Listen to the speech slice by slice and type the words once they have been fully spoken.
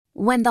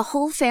When the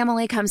whole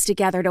family comes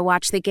together to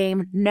watch the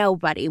game,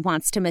 nobody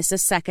wants to miss a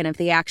second of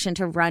the action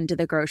to run to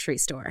the grocery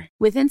store.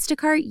 With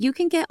Instacart, you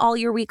can get all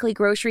your weekly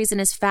groceries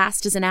in as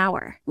fast as an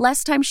hour.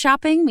 Less time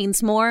shopping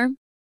means more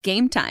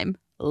game time.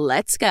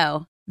 Let's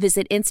go.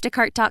 Visit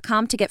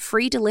instacart.com to get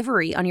free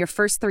delivery on your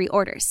first 3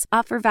 orders.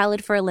 Offer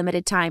valid for a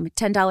limited time.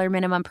 $10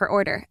 minimum per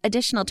order.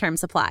 Additional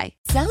terms apply.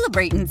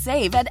 Celebrate and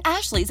save at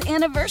Ashley's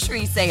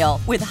Anniversary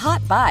Sale. With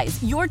Hot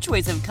Buys, your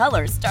choice of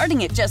colors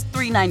starting at just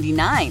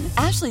 $3.99.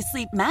 Ashley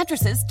Sleep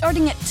mattresses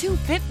starting at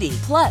 $2.50.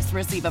 Plus,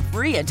 receive a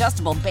free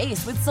adjustable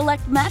base with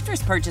select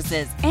mattress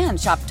purchases. And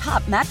shop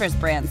top mattress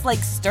brands like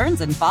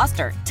Stearns &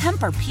 Foster,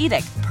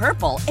 Tempur-Pedic,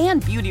 Purple,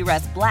 and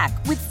Beautyrest Black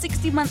with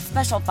 60-month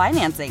special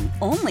financing.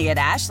 Only at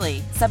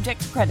Ashley.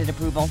 Subject to credit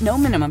approval. No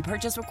minimum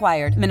purchase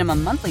required.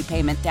 Minimum monthly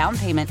payment, down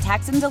payment,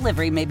 tax, and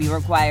delivery may be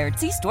required.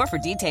 See store for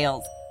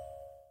details.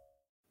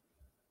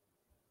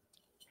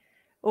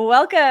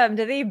 Welcome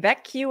to the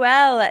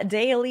BetQL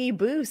Daily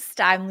Boost.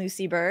 I'm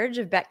Lucy Burge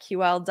of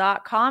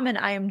BetQL.com, and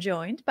I am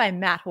joined by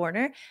Matt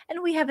Horner.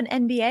 And we have an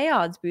NBA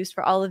odds boost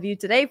for all of you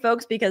today,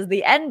 folks, because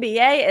the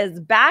NBA is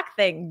back.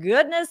 Thank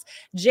goodness.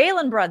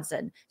 Jalen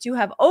Brunson to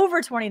have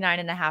over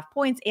 29.5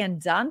 points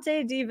and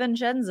Donte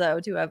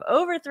DiVincenzo to have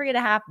over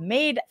 3.5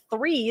 made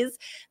threes.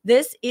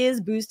 This is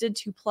boosted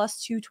to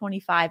plus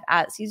 225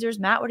 at Caesars.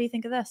 Matt, what do you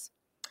think of this?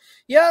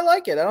 Yeah, I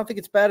like it. I don't think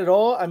it's bad at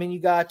all. I mean, you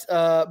got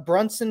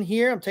Brunson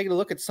here. I'm taking a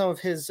look at some of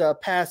his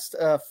past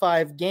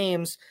 5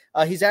 games.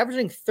 He's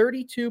averaging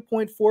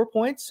 32.4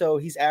 points, so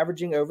he's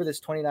averaging over this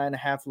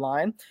 29.5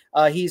 line.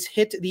 He's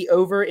hit the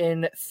over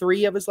in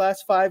 3 of his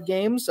last 5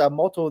 games,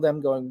 multiple of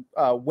them going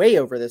way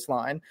over this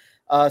line.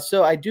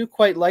 So I do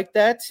quite like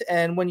that.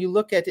 And when you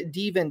look at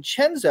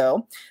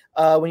DiVincenzo,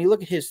 when you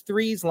look at his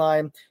threes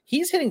line,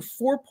 he's hitting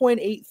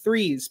 4.8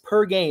 threes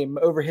per game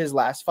over his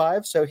last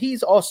 5. So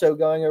he's also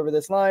going over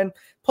this line.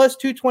 Plus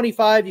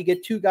 225, you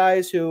get 2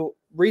 guys who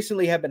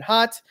recently have been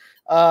hot.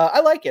 I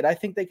like it. I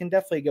think they can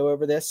definitely go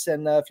over this.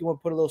 And if you want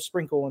to put a little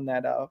sprinkle in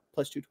that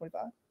plus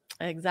 225.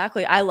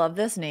 Exactly. I love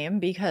this name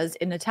because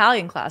in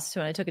Italian classes,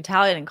 when I took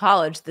Italian in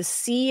college, the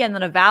C and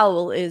then a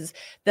vowel is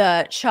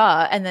the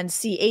cha, and then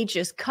CH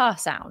is ka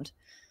sound.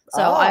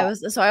 So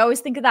I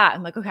always think of that.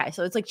 I'm like, okay,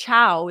 so it's like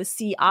chow is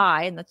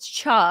C-I and that's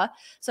cha.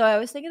 So I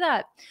always think of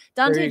that.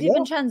 Donte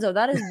DiVincenzo,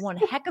 that is one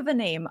heck of a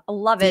name. I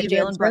love it.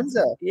 Jalen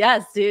Brunson.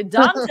 Yes, dude.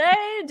 Donte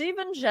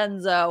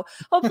DiVincenzo.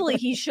 Hopefully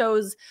he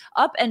shows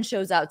up and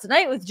shows out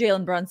tonight with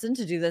Jalen Brunson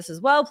to do this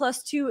as well.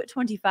 Plus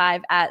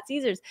 225 at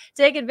Caesars.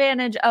 Take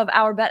advantage of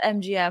our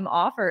BetMGM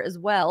offer as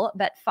well.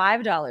 Bet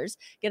 $5.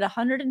 Get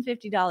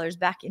 $150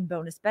 back in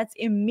bonus bets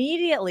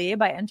immediately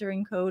by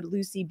entering code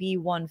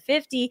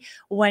LucyB150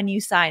 when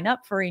you sign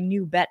up for a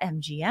new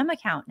BetMGM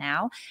account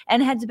now,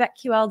 and head to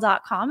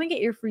BetQL.com and get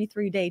your free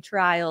 3-day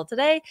trial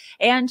today,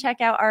 and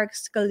check out our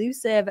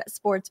exclusive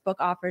sportsbook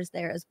offers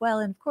there as well.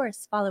 And of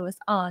course, follow us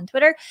on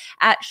Twitter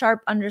at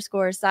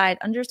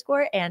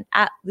 @sharp_side_ and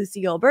at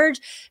Lucy Goldberg.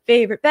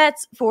 Favorite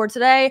bets for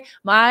today.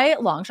 My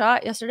long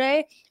shot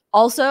yesterday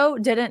also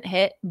didn't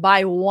hit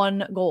by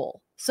 1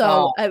 goal.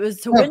 So it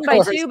was to win by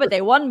 2, but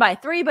they won by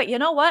 3. But you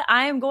know what?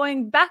 I am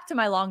going back to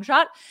my long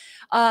shot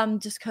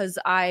just because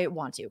I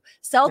want to.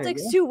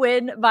 Celtics to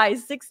win by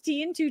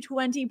 16 to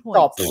 20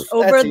 points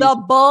over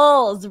the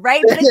Bulls,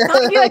 right? But it's not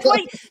going to be by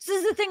 20. This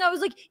is the thing. I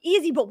was like,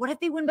 easy, but what if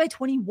they win by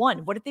 21?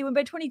 What if they win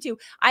by 22?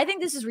 I think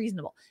this is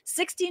reasonable.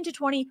 16 to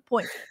 20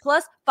 points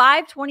plus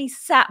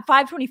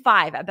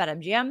 525 at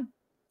BetMGM.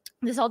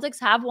 The Celtics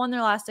have won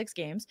their last 6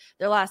 games,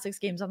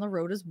 on the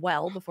road as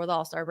well before the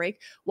All-Star break,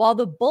 while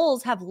the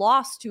Bulls have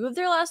lost 2 of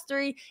their last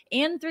 3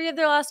 and 3 of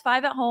their last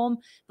 5 at home.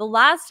 The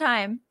last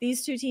time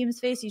these 2 teams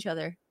faced each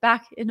other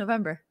back in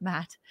November,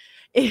 Matt,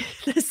 the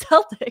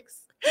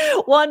Celtics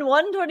won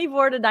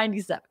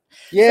 124-97.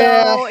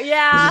 Yeah. So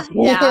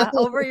yeah,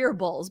 over your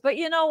Bulls. But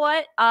you know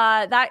what?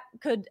 That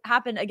could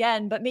happen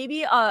again, but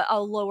maybe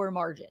a lower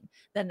margin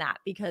than that,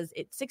 because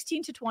it's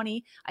 16 to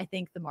 20. I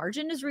think the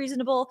margin is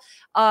reasonable.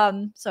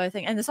 So I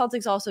think, and the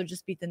Celtics also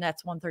just beat the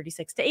Nets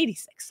 136-86.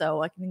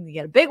 So I think they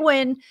get a big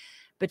win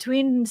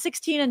between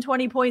 16 and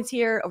 20 points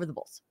here over the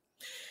Bulls.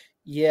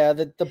 Yeah,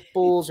 the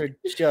Bulls are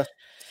just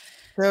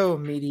so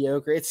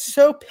mediocre. It's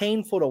so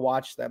painful to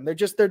watch them. They're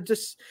just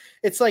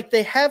it's like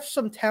they have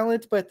some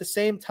talent, but at the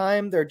same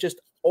time they're just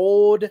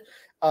old.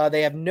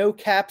 They have no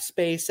cap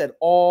space at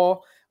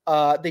all.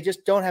 They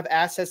just don't have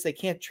assets. They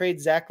can't trade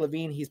Zach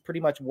LaVine. He's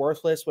pretty much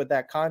worthless with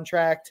that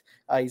contract.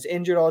 He's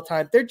injured all the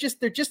time. They're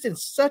just in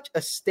such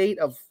a state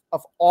of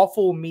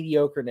awful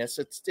mediocreness.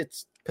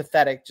 It's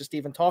pathetic just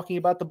even talking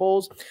about the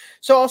Bulls.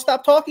 So I'll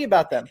stop talking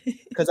about them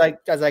because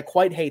I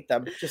quite hate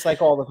them, just like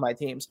all of my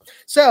teams.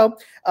 So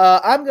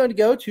I'm going to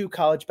go to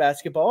college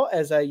basketball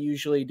as I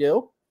usually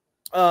do.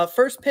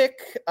 First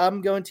pick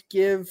I'm going to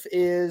give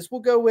is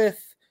I'll go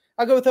with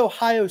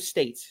Ohio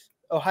State.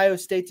 Ohio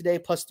State today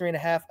plus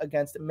 3.5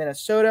 against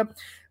Minnesota.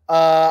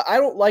 I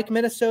don't like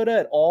Minnesota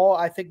at all.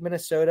 I think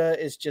Minnesota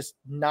is just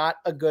not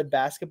a good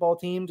basketball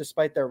team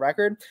despite their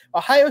record.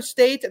 Ohio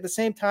State, at the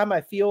same time, I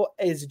feel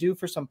is due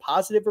for some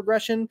positive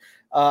regression.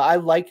 I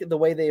like the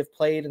way they have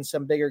played in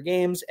some bigger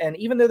games. And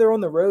even though they're on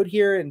the road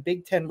here, and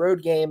Big Ten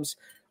road games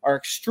are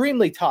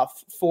extremely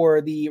tough for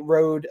the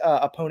road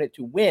opponent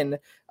to win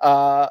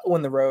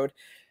on the road,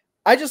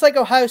 I just like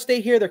Ohio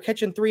State here. They're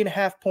catching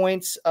 3.5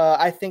 points.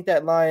 I think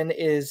that line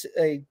is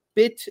a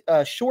bit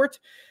short.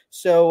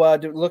 So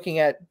looking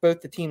at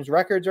both the teams'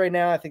 records right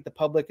now, I think the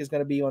public is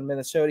going to be on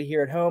Minnesota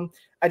here at home.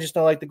 I just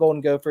don't like the Golden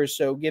Gophers,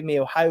 so give me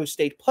Ohio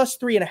State plus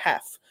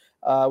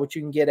 3.5, which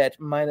you can get at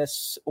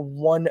minus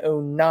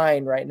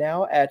 109 right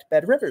now at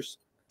BetRivers.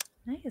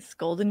 Nice.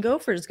 Golden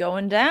Gophers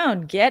going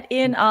down. Get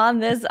in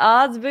on this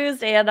odds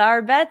boost and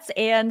our bets,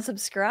 and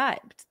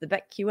subscribe to the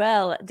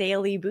BetQL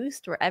Daily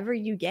Boost wherever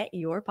you get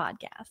your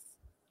podcasts.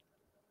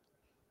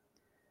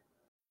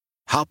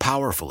 How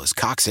powerful is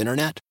Cox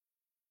Internet?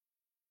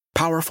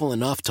 Powerful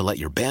enough to let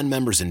your band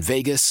members in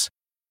Vegas,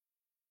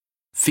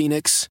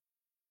 Phoenix,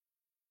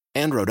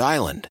 and Rhode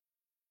Island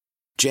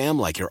jam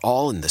like you're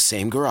all in the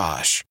same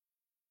garage.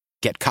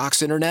 Get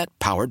Cox Internet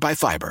powered by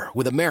fiber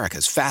with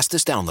America's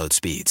fastest download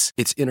speeds.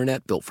 It's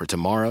internet built for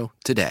tomorrow,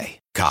 today.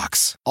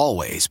 Cox,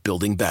 always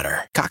building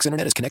better. Cox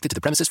Internet is connected to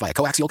the premises via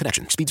coaxial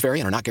connection. Speeds vary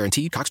and are not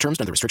guaranteed. Cox terms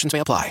and other restrictions may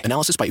apply.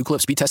 Analysis by Ookla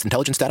of Speed Test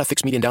Intelligence Data.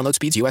 Fixed median download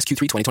speeds. US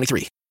Q3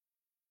 2023.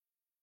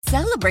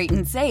 Celebrate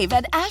and save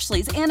at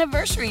Ashley's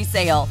Anniversary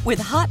Sale. With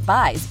Hot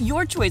Buys,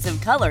 your choice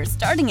of colors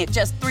starting at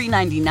just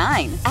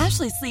 $3.99.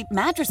 Ashley Sleep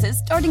mattresses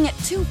starting at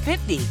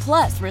 $2.50.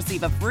 Plus,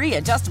 receive a free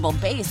adjustable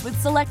base with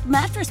select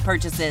mattress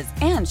purchases.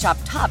 And shop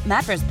top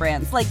mattress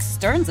brands like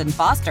Stearns &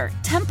 Foster,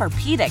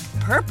 Tempur-Pedic,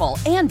 Purple,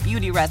 and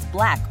Beautyrest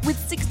Black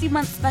with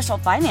 60-month special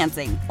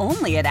financing.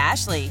 Only at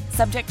Ashley.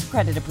 Subject to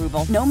credit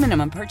approval. No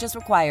minimum purchase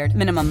required.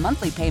 Minimum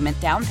monthly payment,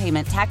 down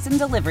payment, tax, and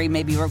delivery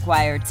may be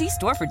required. See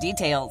store for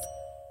details.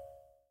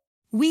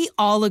 We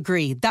all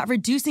agree that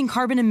reducing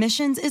carbon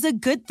emissions is a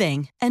good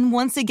thing. And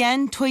once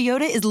again,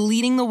 Toyota is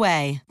leading the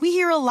way. We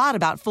hear a lot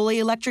about fully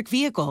electric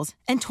vehicles,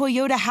 and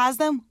Toyota has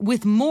them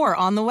with more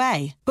on the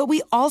way. But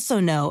we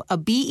also know a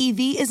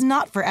BEV is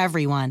not for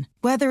everyone.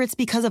 Whether it's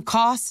because of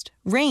cost,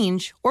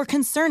 range, or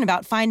concern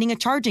about finding a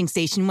charging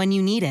station when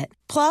you need it.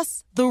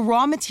 Plus, the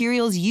raw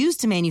materials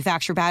used to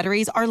manufacture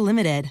batteries are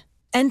limited.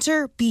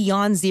 Enter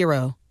Beyond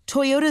Zero,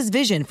 Toyota's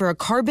vision for a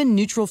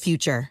carbon-neutral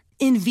future.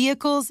 In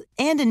vehicles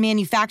and in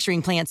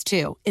manufacturing plants,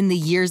 too, in the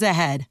years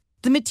ahead.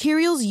 The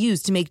materials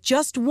used to make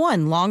just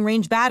one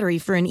long-range battery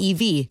for an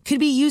EV could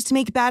be used to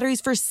make batteries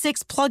for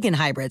 6 plug-in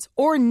hybrids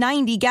or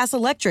 90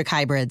 gas-electric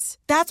hybrids.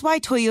 That's why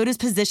Toyota's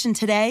position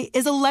today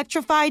is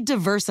electrified,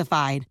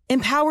 diversified,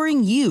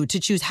 empowering you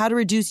to choose how to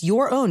reduce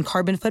your own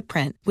carbon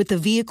footprint with the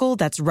vehicle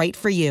that's right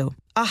for you.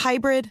 A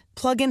hybrid,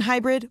 plug-in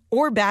hybrid,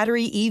 or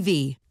battery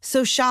EV.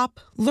 So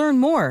shop, learn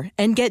more,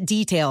 and get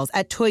details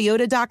at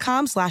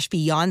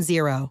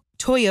toyota.com/beyondzero.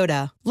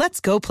 Toyota, let's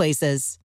go places.